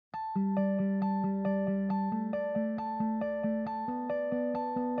The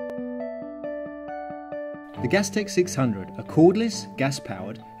Gastec 600, a cordless,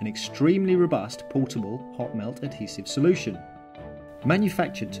 gas-powered and extremely robust portable hot melt adhesive solution.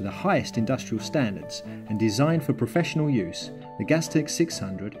 Manufactured to the highest industrial standards and designed for professional use, the Gastec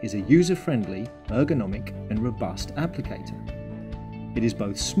 600 is a user-friendly, ergonomic and robust applicator. It is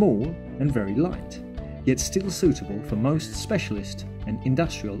both small and very light, yet still suitable for most specialist and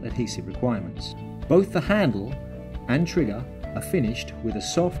industrial adhesive requirements. Both the handle and trigger are finished with a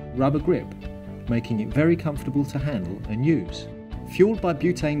soft rubber grip, making it very comfortable to handle and use. Fueled by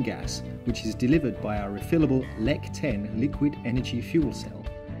butane gas, which is delivered by our refillable LEC 10 liquid energy fuel cell,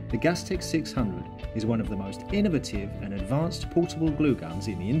 the Gastec 600 is one of the most innovative and advanced portable glue guns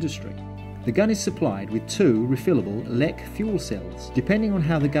in the industry. The gun is supplied with 2 refillable LEC fuel cells. Depending on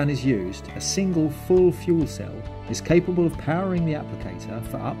how the gun is used, a single full fuel cell is capable of powering the applicator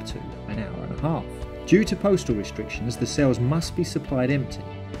for up to an hour and a half. Due to postal restrictions, the cells must be supplied empty,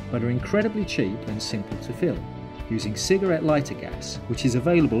 but are incredibly cheap and simple to fill, using cigarette lighter gas, which is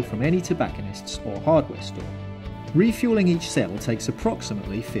available from any tobacconist's or hardware store. Refueling each cell takes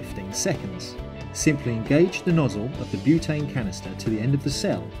approximately 15 seconds. Simply engage the nozzle of the butane canister to the end of the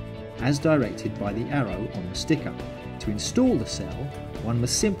cell, as directed by the arrow on the sticker. To install the cell, one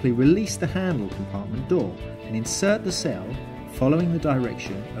must simply release the handle compartment door and insert the cell following the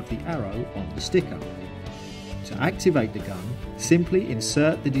direction of the arrow on the sticker. To activate the gun, simply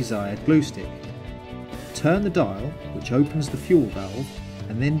insert the desired glue stick. Turn the dial, which opens the fuel valve,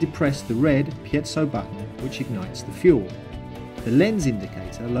 and then depress the red piezo button, which ignites the fuel. The lens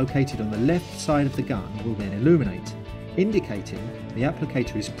indicator located on the left side of the gun will then illuminate, indicating the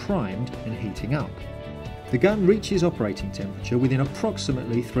applicator is primed and heating up. The gun reaches operating temperature within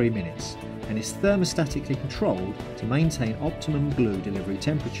approximately 3 minutes and is thermostatically controlled to maintain optimum glue delivery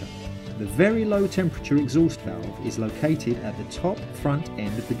temperature. The very low temperature exhaust valve is located at the top front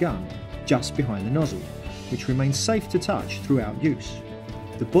end of the gun, just behind the nozzle, which remains safe to touch throughout use.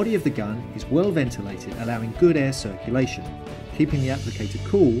 The body of the gun is well ventilated, allowing good air circulation, keeping the applicator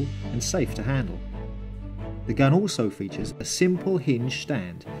cool and safe to handle. The gun also features a simple hinge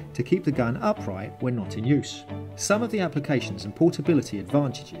stand to keep the gun upright when not in use. Some of the applications and portability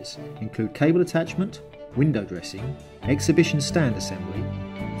advantages include cable attachment, window dressing, exhibition stand assembly,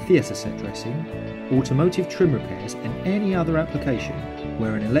 theatre set dressing, automotive trim repairs and any other application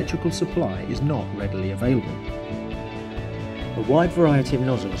where an electrical supply is not readily available. A wide variety of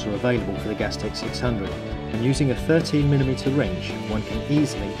nozzles are available for the Gastec 600, and using a 13mm wrench, one can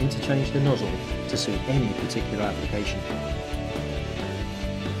easily interchange the nozzle to suit any particular application.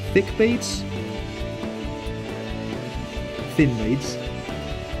 Thick beads, thin beads,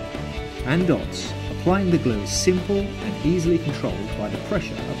 and dots. Applying the glue is simple and easily controlled by the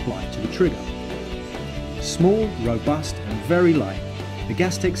pressure applied to the trigger. Small, robust and very light, the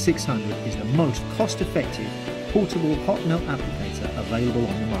Gastec 600 is the most cost-effective portable hot melt applicator available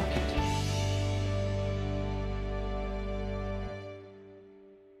on the market.